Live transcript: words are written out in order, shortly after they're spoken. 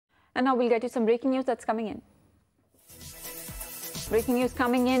And now we'll get you some breaking news that's coming in. Breaking news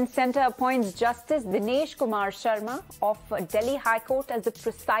coming in. Centre appoints Justice Dinesh Kumar Sharma of Delhi High Court as the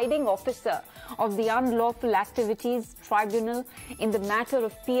presiding officer of the Unlawful Activities Tribunal in the matter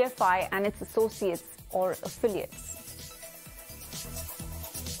of PFI and its associates or affiliates.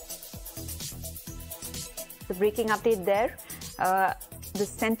 The breaking update there. The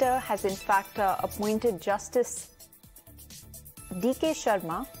centre has in fact appointed Justice D.K.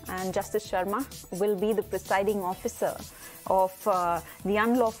 Sharma, and Justice Sharma will be the presiding officer of the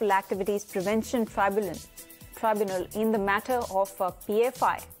Unlawful Activities Prevention Tribunal in the matter of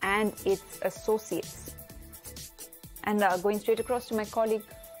PFI and its associates. And going straight across to my colleague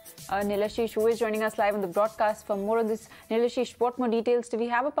Nilashish, who is joining us live on the broadcast for more of this. Nilashish, what more details do we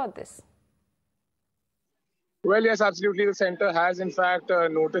have about this? Well, yes, absolutely. The centre has, in fact,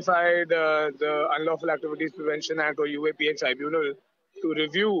 notified the Unlawful Activities Prevention Act, or UAPA Tribunal, to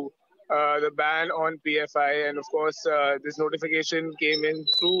review the ban on PFI. And, of course, this notification came in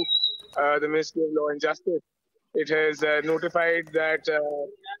through the Ministry of Law and Justice. It has notified that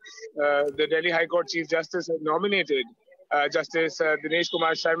the Delhi High Court Chief Justice has nominated Justice Dinesh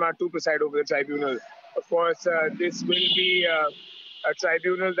Kumar Sharma to preside over the tribunal. Of course, this will be a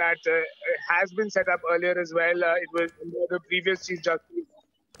tribunal that has been set up earlier as well. It was the previous Chief Justice,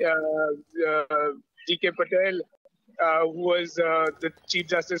 G.K. Patel, who was the Chief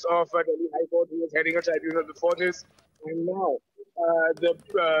Justice of Delhi High Court, who was heading a tribunal before this. And now the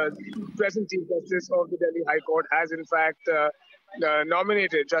present Chief Justice of the Delhi High Court has in fact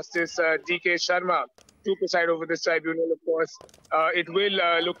nominated Justice D.K. Sharma to preside over this tribunal. Of course, it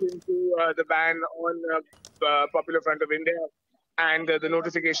will look into the ban on Popular Front of India. And the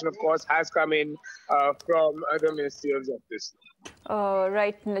notification, of course, has come in from the Ministry of Justice.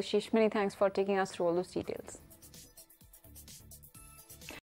 Right, Nilashish, many thanks for taking us through all those details.